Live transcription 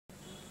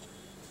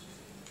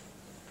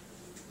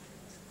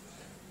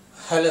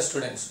Hello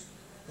students,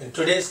 in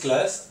today's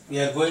class we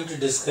are going to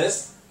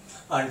discuss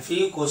on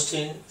few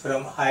questions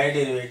from higher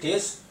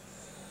derivatives.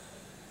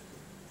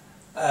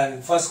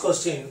 And first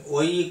question,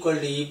 y equal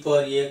to e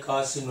power a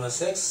cos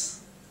inverse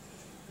x,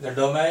 the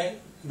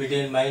domain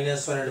between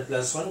 -1 and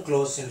 +1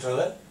 closed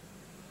interval.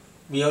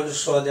 We have to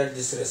show that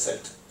this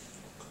result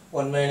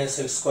 1 minus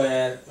x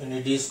square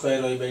into d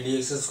square y by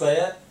dx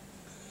square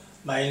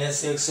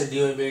minus x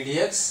dy by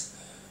dx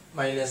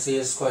minus a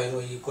square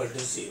y equal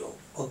to 0.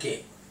 Okay.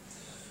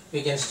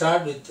 We can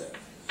start with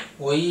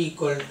y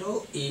equal to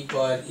e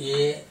power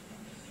a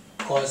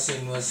cos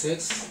inverse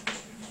x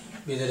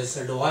with the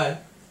result 1.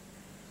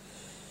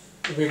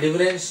 If we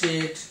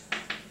differentiate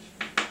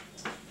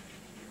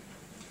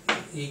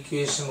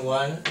equation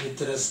 1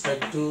 with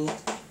respect to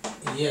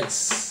x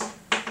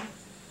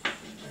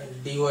and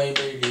dy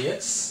by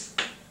dx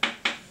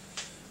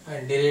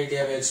and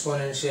derivative of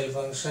exponential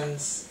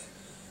functions,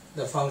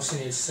 the function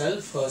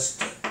itself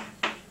first,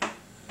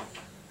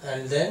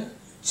 and then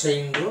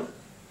chain rule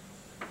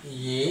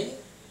a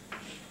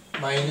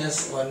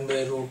minus 1 by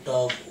root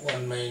of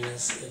 1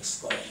 minus x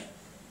square.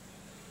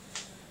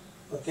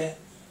 Okay.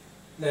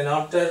 Then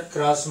after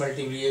cross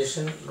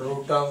multiplication,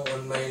 root of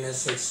 1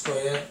 minus x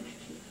square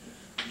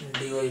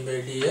dy by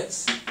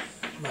dx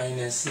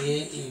minus a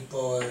e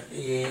power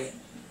a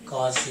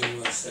cos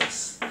inverse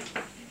x.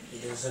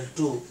 It is a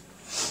 2.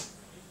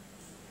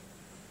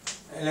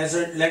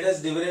 And let us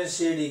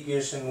differentiate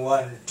equation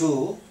 1,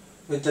 2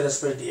 with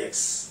respect to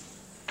x.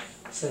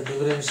 So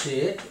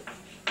differentiate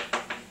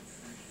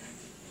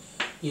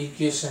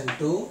equation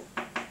 2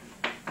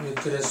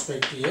 with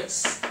respect to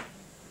x.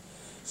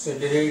 So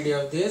derivative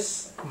of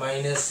this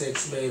minus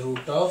x by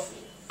root of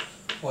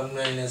 1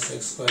 minus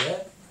x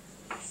square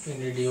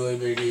into dy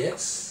by dx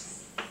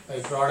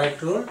by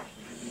product rule,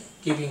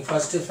 keeping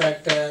first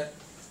factor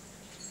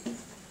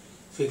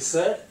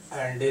fixed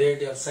and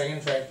derivative of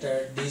second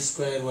factor d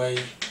square y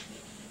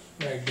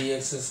by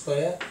dx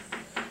square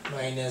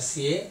minus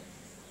a,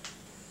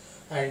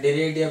 and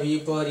derivative of e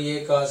power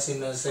a cos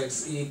inverse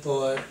x e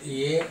power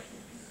a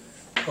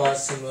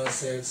cos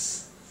inverse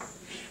x,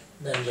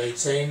 then by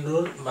chain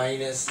rule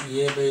minus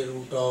a by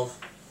root of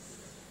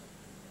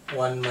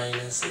 1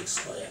 minus x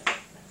square.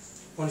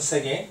 Once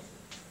again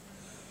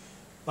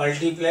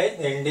multiply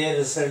the entire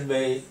result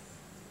by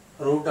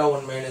root of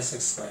 1 minus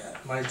x square,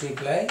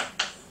 multiply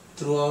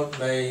throughout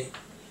by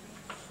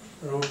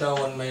root of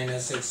 1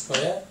 minus x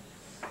square,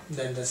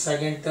 then the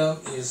second term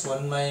is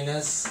 1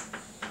 minus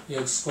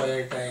x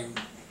square times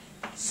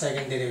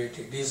second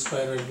derivative d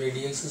square by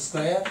dx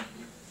square.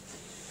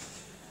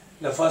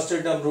 The first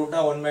term root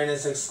of 1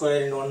 minus x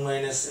square and 1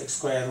 minus x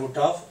square root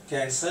of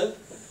cancel.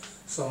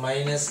 So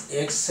minus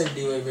x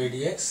dy by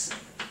dx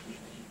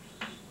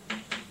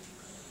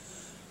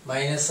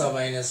minus or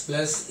minus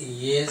plus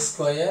a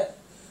square,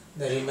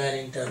 the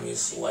remaining term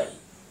is y.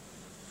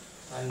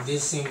 And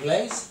this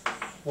implies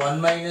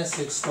 1 minus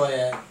x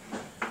square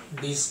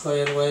d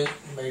square y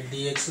by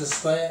dx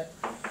square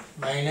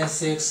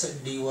minus x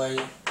dy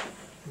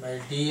by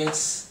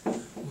dx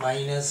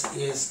minus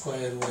a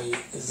square y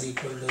is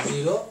equal to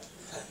 0.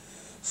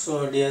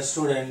 So dear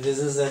student, this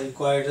is the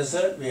required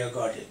result. We have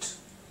got it.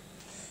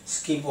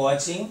 Just keep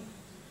watching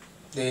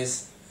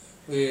this.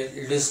 We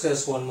will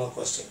discuss one more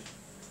question.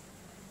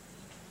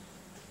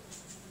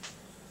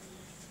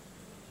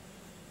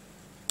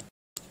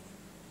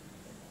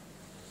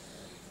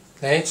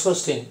 The next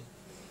question,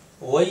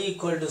 y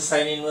equal to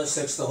sin inverse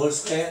x the whole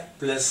square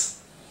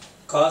plus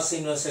cos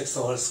inverse x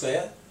the whole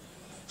square.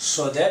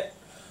 Show that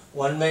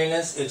 1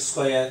 minus x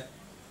square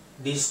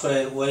d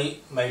square y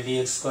by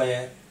dx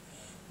square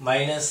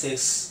minus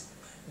x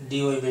dy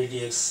by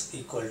dx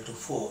equal to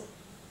 4.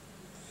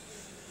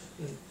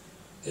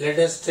 Let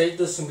us try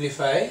to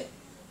simplify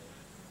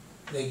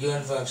the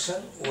given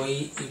function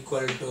y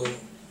equal to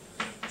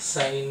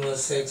sin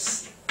inverse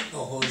x the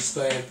whole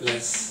square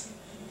plus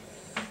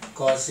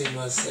cos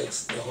inverse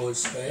x the whole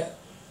square,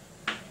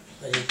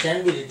 but it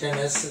can be written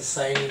as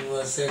sin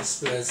inverse x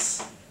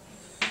plus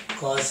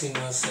cos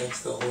inverse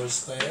x the whole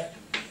square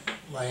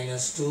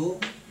minus 2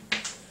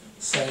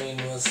 sin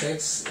inverse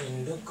x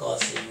into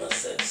cos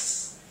inverse x.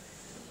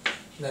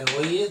 Then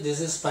y is, this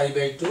is pi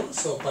by 2,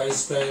 so pi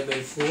square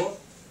by 4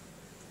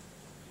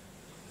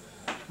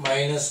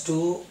 minus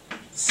 2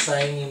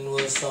 sin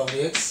inverse of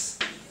x,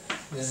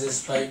 this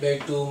is pi by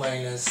 2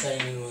 minus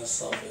sin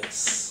inverse of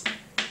x.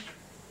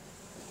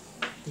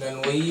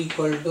 Then y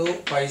equal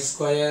to pi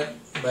square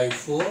by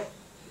 4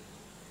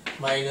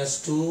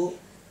 minus 2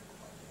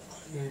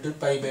 into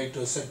pi by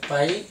 2, so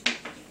pi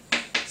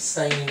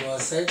sin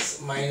inverse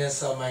x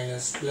minus or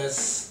minus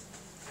plus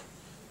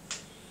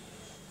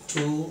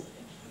 2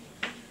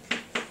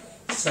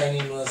 sin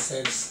inverse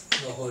x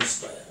the whole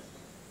square.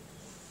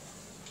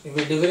 If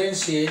we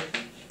differentiate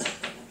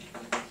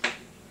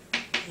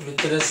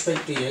with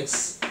respect to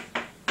x,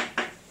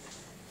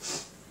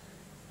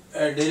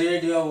 a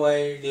derivative of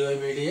y dy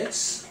by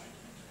dx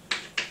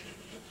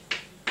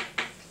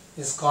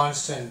is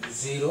constant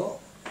 0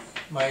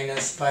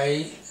 minus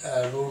pi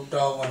root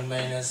of 1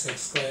 minus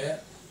x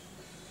square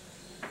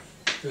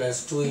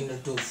plus 2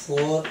 into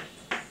 4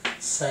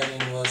 sin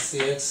inverse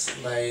x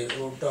by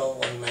root of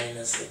 1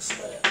 minus x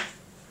square.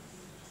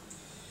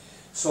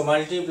 So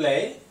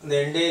multiply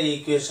the entire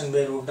equation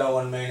by root of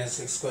 1 minus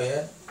x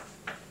square,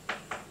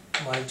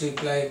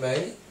 multiply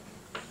by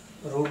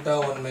root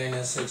of 1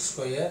 minus x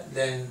square,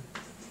 then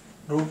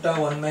root of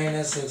 1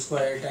 minus x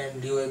square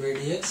times dy by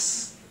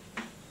dx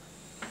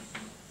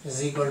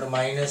is equal to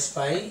minus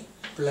pi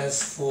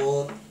plus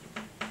 4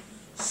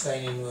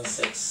 sin inverse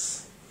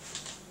x.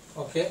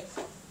 Okay.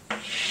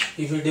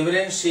 If you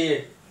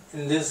differentiate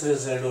in this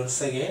result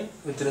once again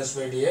with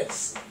respect to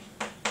dx,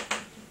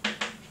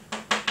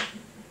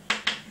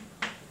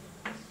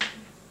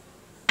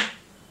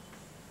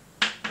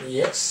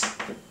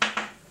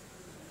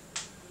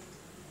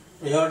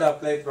 we have to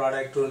apply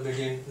product rule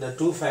between the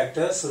two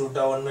factors root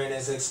of 1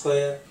 minus x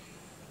square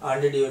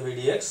and dy by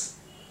dx.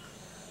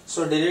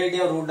 So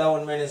derivative of root of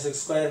 1 minus x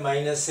square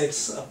minus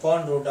x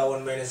upon root of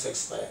 1 minus x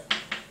square,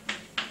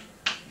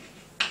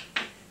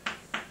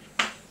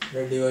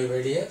 the dy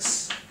by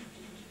dx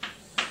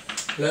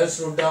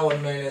plus root of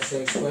 1 minus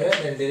x square,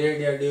 then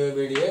derivative of dy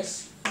by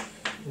dx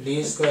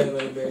d square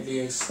by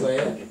dx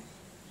square,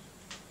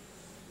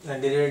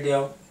 and derivative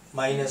of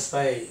minus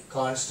pi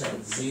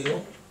constant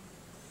 0,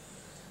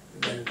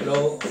 then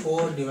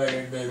 4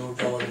 divided by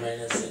root of 1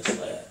 minus x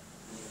square.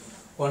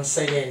 Once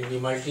again we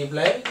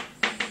multiply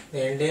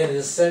the entire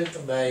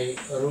result by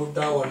root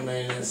of 1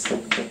 minus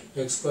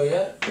x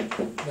square,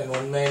 then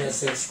 1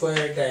 minus x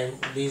square times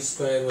d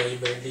square y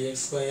by dx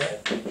square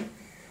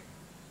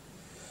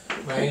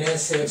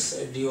minus x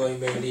dy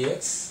by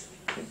dx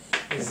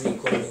is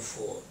equal to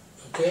 4.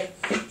 Okay.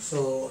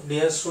 So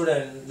dear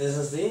student, this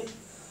is the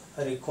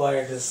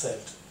required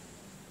result.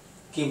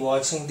 Keep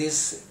watching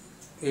this.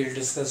 We will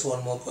discuss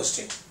one more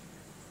question.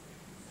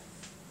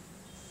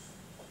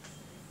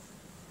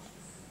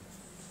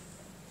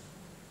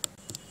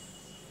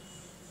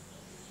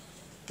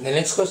 The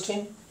next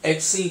question,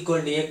 x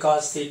equal to a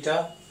cos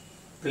theta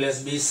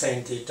plus b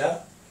sin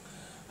theta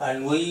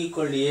and y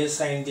equal to a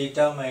sin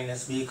theta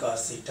minus b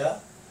cos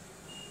theta.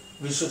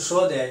 We should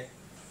show that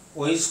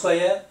y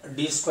square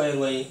d square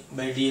y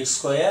by dx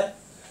square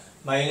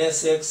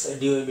minus x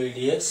dy by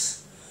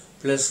dx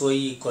plus y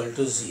equal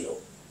to 0.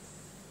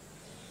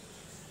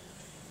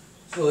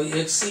 So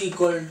x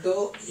equal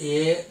to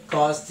a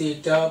cos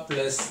theta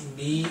plus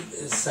b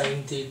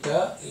sin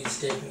theta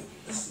is taken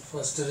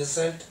first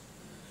result,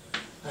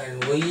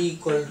 and y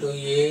equal to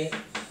a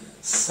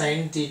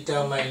sin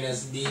theta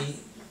minus b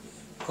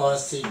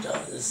cos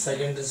theta is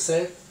second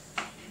result.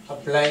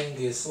 Applying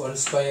this 1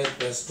 square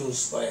plus 2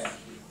 square,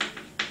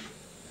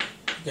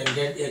 you can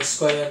get x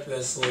square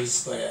plus y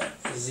square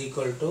is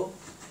equal to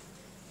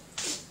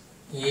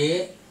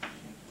a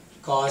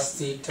cos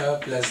theta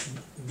plus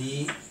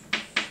b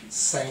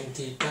sin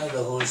theta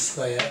the whole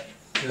square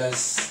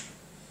plus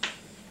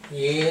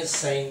a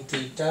sin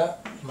theta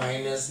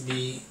minus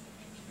b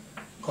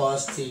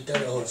cos theta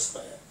the whole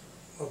square.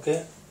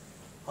 Okay.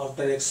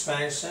 After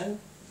expansion,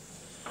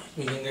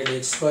 we can get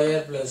x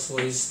square plus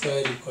y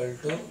square equal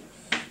to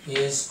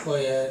a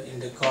square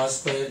into cos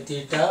square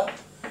theta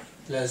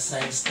plus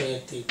sin square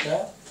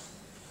theta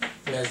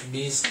plus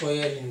b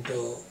square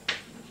into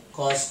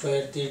cos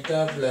square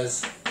theta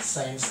plus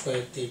sin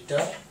square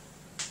theta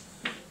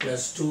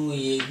plus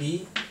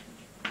 2ab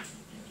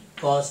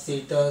cos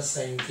theta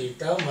sin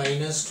theta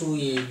minus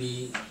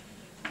 2ab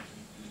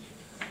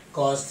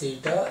cos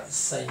theta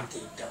sin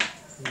theta.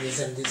 This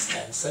and this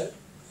cancel.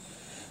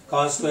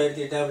 Cos square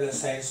theta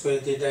plus sin square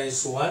theta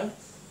is 1.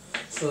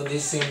 So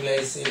this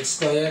implies x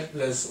square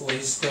plus y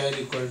square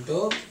equal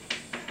to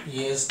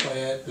a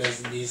square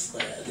plus b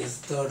square. This is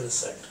third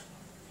result.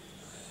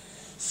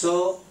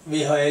 So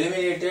we have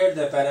eliminated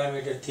the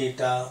parameter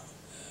theta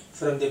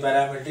from the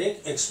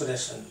parametric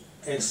expression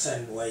x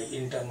and y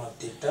in terms of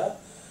theta.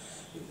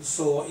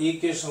 So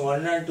equation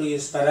 1 and 2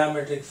 is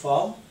parametric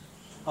form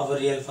of a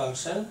real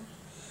function.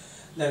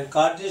 Then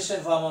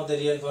Cartesian form of the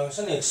real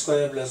function x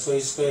square plus y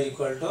square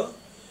equal to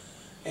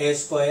a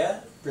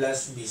square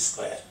plus b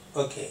square.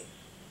 Okay.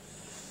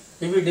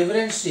 If we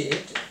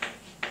differentiate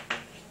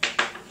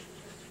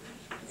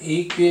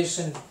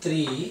equation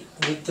 3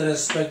 with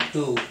respect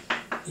to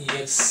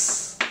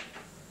x,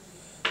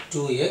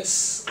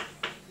 2x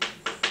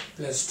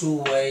plus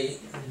 2y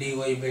dy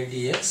by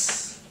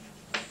dx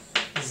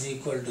is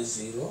equal to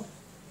 0,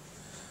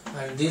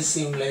 and this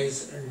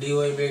implies dy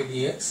by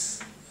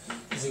dx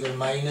is equal to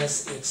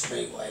minus x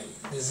by y.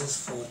 This is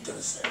fourth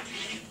result.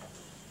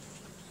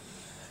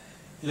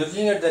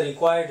 Looking at the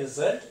required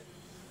result,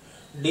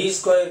 d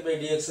square by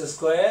dx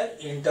square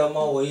in term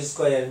of y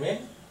square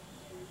mean,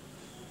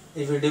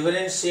 if we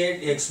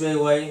differentiate x by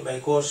y by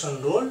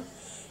quotient rule,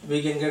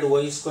 we can get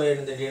y square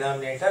in the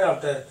denominator.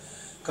 After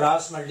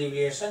cross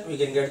multiplication, we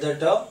can get the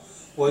term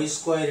y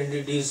square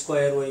into d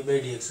square y by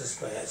dx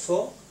square.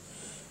 So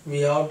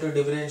we have to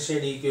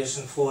differentiate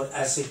equation 4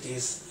 as it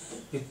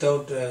is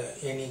without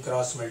any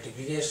cross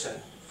multiplication.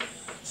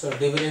 So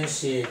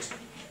differentiate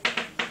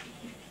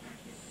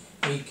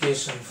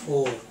equation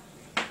 4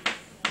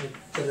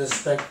 with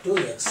respect to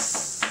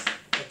x.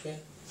 Okay.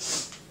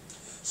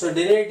 So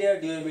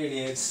derivative dy by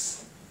dx,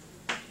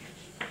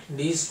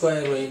 d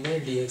square y by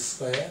dx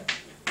square,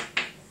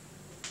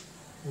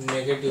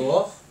 negative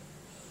of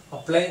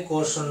applying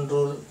quotient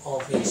rule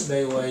of x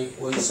by y,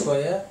 y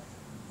square,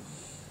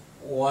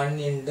 1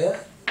 into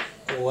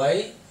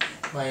y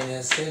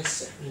minus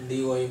x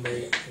dy by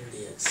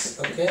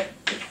dx. Okay.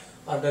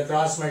 After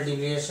cross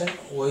multiplication,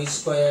 y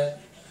square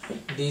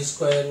d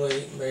square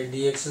y by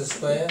dx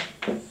square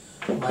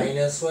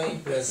minus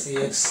y plus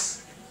x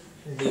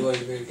dy by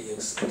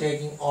dx.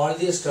 Taking all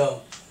these terms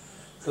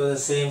to the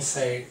same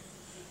side,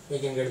 we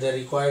can get the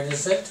required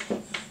result.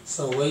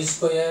 So y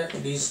square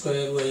d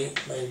square y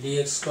by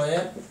dx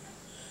square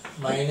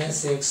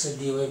minus x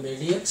dy by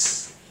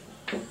dx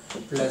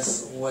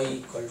plus y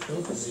equal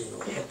to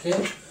 0. Okay.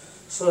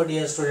 So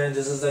dear student,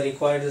 this is the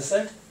required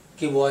result.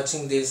 Keep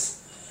watching this.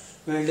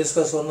 We will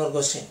discuss one more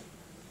question.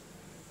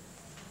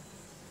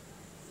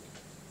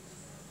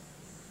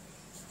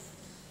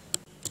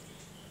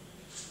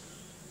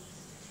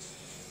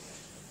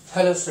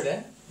 Hello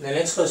student. The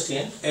next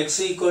question, x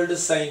equal to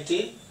sin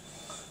t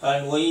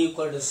and y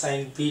equal to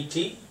sin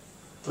pt.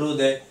 Prove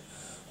that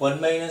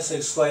 1 minus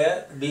x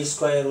square d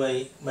square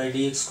y by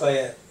dx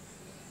square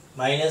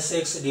minus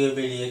x dy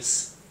by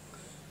dx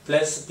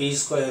plus p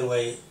square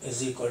y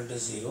is equal to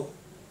 0.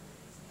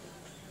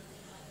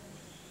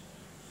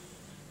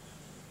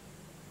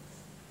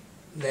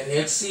 Then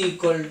x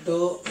equal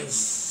to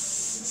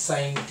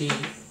sin t,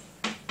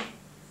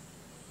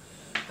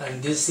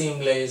 and this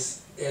implies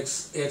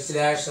x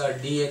dash or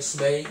dx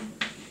by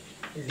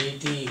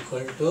dt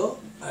equal to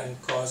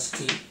and cos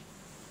t.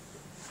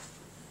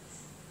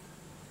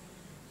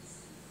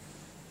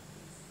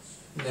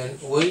 Then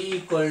y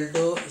equal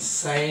to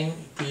sin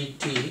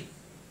pt,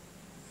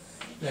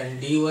 then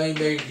dy by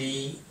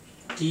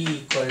dt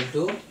equal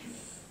to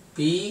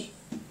p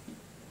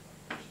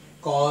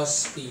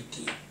cos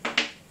pt,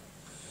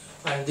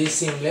 and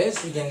this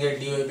implies we can get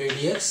dy by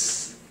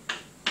dx,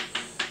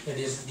 that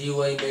is dy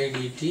by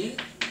dt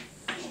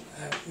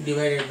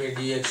divided by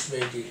dx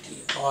by dt,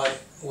 or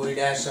y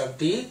dash of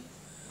t,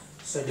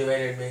 so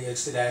divided by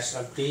x dash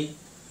of t,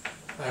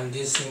 and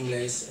this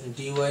implies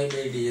dy by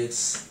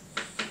dx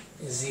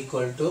is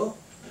equal to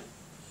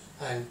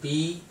and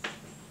p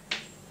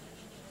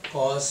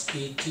cos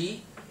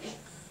pt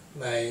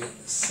by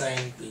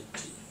sin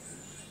pt,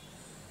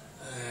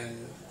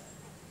 and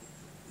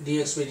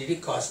dx by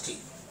dt cos t.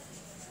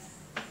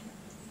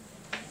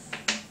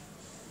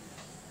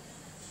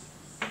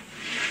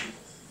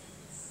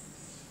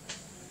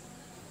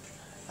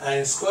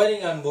 And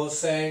squaring on both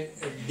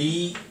sides,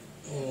 dy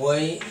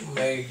by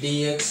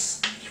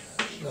dx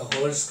the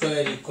whole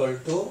square equal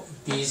to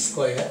p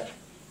square.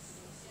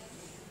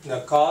 The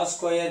cos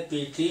square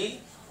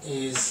pt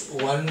is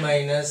 1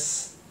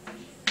 minus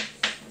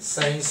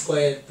sin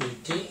square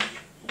pt,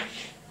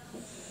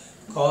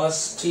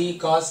 cos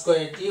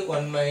square t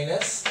 1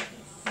 minus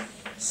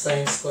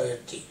sin square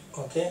t.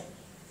 Okay.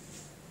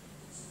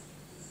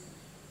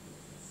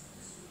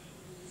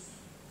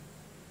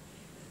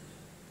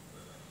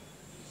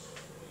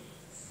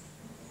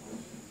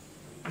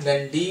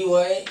 Then dy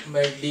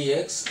by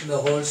dx the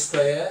whole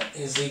square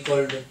is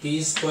equal to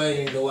p square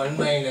into 1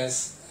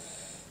 minus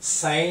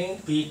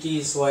sin pt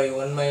is y,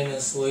 1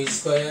 minus y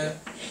square,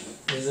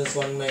 this is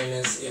 1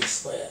 minus x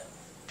square.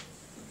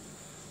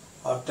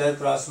 After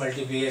cross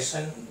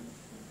multiplication,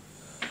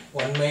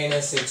 1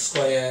 minus x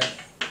square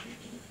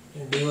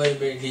dy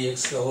by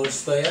dx the whole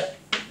square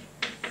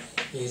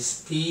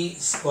is p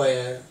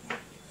square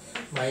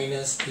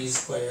minus p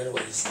square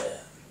y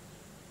square.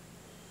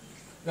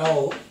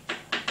 Now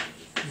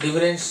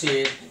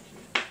differentiate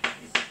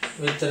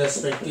with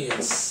respect to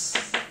x.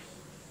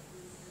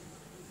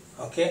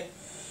 Okay.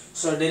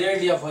 So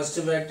derivative of first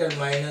factor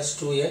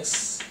minus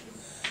 2x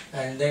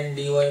and then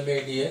dy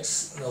by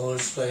dx the whole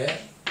square,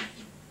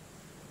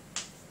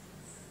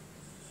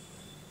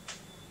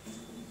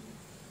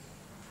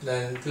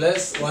 then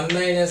plus 1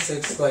 minus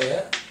x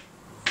square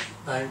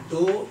and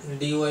 2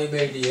 dy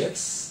by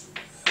dx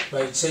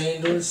by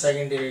chain rule,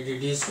 second derivative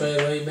d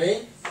square y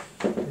by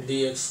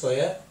dx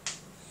square,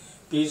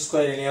 p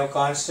square any of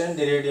constant,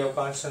 derivative of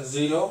constant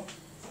 0,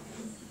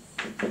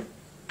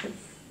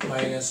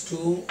 minus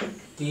 2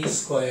 p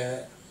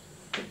square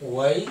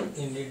y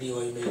into dy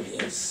by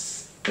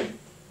dx.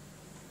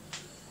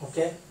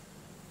 Okay.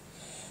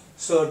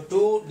 So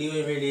 2 dy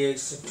by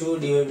dx, 2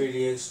 dy by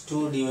dx,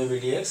 2 dy by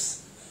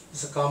dx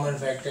is a common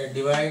factor.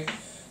 Divide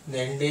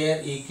the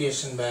entire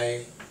equation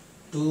by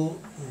 2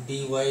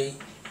 dy by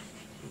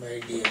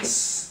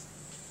dx.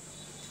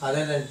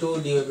 Other than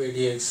 2 dy by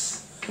dx,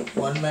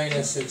 1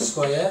 minus x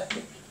square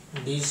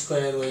d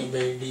square y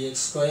by dx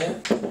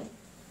square.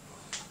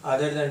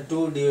 Other than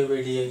 2 dy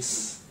by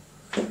dx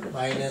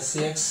minus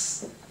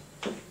x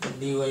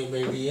dy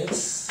by dx.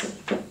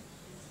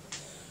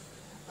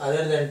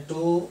 Other than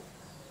 2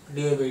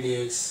 dy by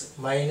dx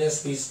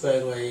minus p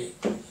square y,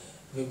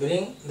 we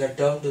bring the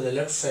term to the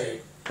left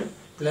side,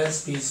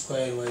 plus p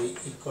square y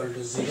equal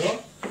to 0.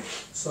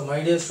 So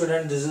my dear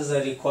student, this is the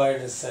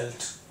required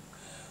result.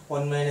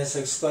 1 minus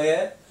x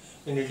square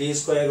into d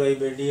square y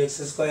by dx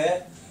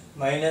square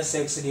minus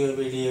x dy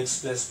by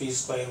dx plus p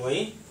square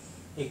y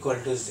equal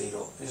to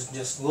 0.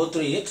 Just go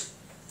through it.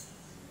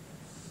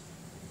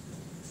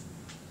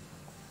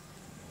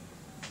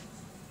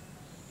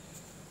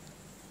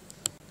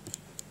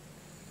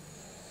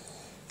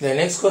 The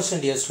next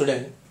question, dear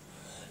student,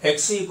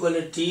 x equal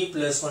to t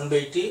plus 1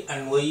 by t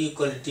and y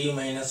equal to t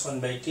minus 1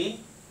 by t.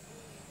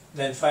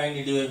 Then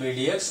find dy by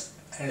dx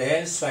and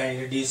hence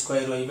find d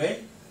square y by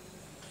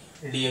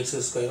dx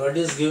square. What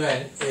is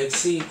given?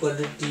 X equal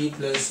to t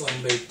plus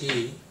 1 by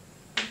t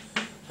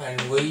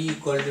and y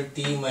equal to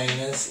t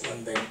minus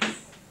 1 by t.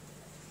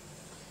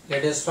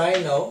 Let us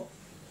find now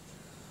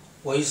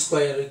y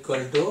square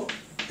equal to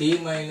t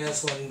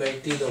minus 1 by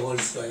t the whole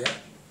square.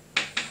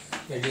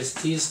 That is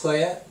t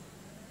square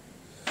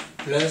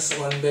plus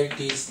 1 by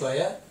t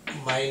square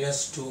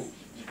minus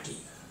 2t.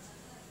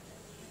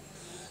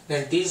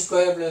 Then t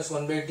square plus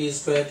 1 by t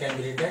square can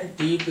be written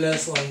t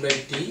plus 1 by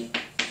t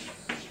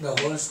the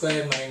whole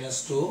square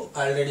minus 2,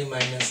 already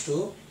minus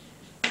 2.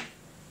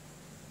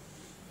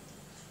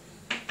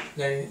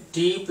 Then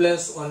t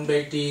plus 1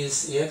 by t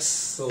is x,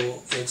 so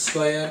x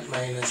square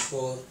minus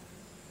 4,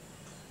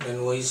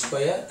 then y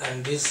square,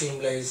 and this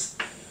implies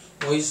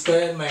y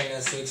square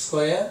minus x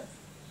square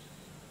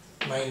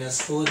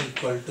minus 4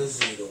 equal to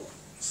 0.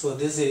 So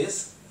this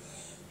is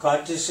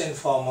Cartesian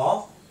form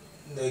of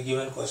the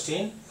given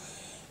question.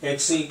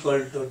 X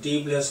equal to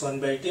t plus 1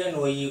 by t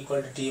and y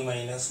equal to t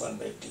minus 1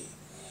 by t.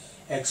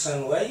 X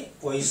and y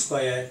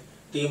square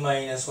t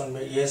minus 1 by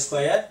a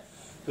square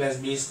plus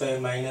b square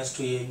minus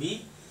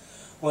 2ab.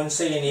 Once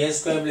again a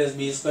square plus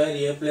b square,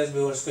 a plus b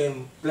whole square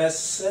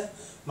plus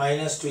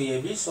minus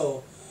 2ab.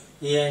 So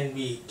a and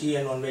b, t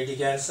and 1 by t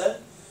cancel.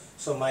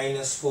 So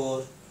minus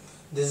 4.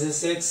 This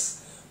is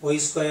x, y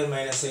square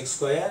minus x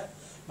square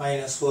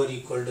minus 4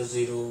 equal to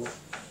 0.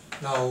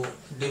 Now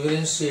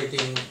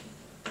differentiating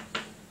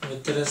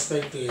with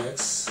respect to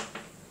x,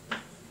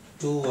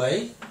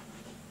 2y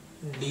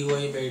dy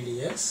by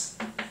dx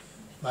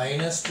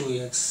minus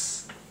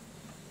 2x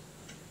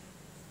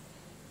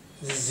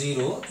is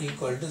 0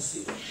 equal to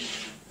 0.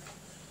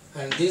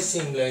 And this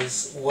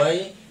implies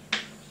y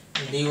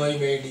dy by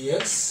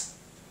dx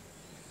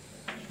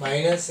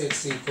minus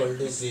x equal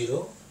to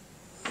 0.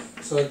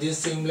 So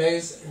this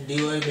implies dy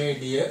by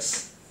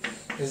dx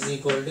is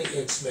equal to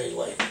x by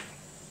y.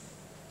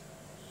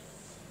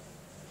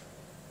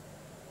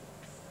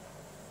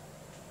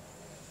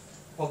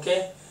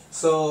 Okay,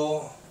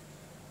 so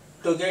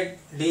to get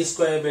d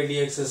square by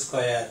dx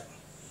square,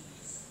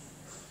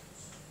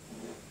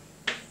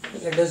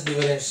 let us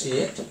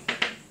differentiate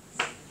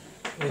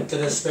with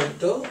respect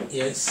to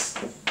x.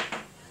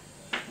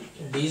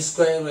 D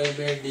square y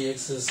by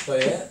dx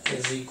square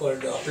is equal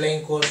to,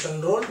 applying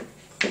quotient rule,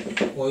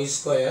 y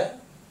square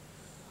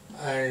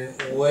and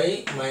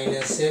y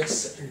minus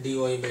x dy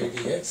by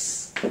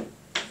dx.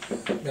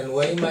 Then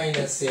y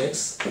minus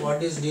x,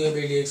 what is dy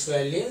by dx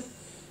value?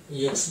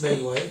 X by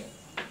y.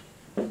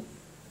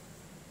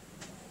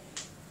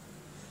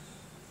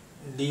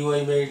 Dy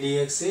by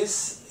dx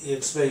is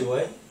x by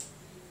y.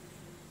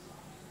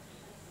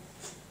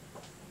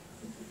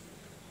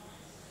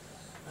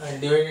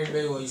 And divided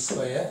by y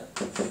square.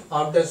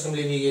 After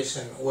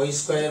simplification, y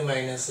square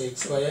minus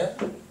x square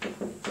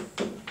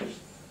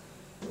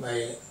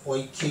by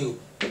y cube.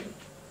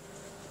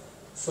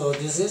 So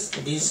this is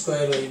d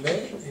square y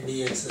by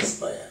dx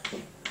square.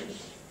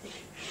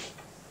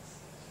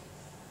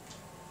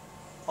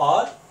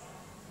 Or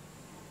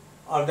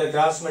after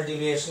cross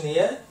multiplication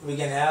here, we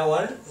can have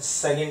one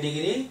second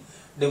degree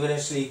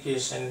differential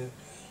equation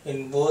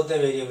in both the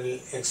variable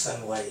x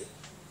and y.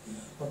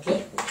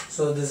 Okay,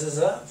 so this is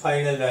a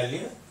final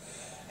value.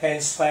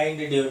 Hence find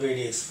dy by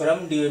dx.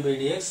 From dy by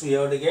dx we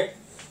have to get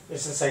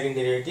its a second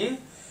derivative.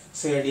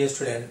 So dear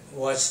student,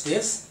 watch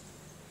this.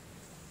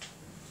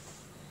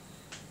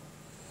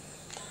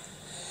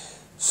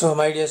 So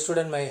my dear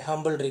student, my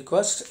humble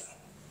request,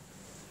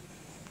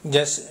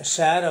 just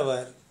share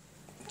our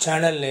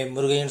channel name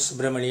Murugayan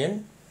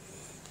Subramanian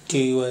to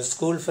your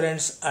school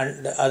friends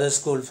and other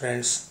school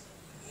friends.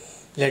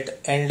 Let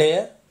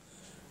entire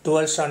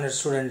 12th standard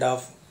student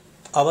of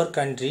our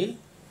country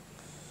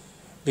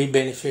be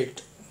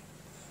benefit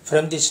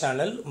from this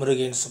channel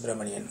Murugayan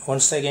Subramanian.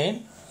 Once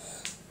again,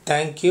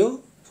 thank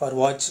you for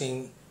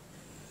watching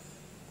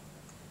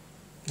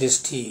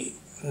this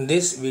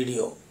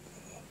video.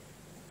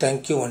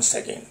 Thank you once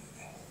again.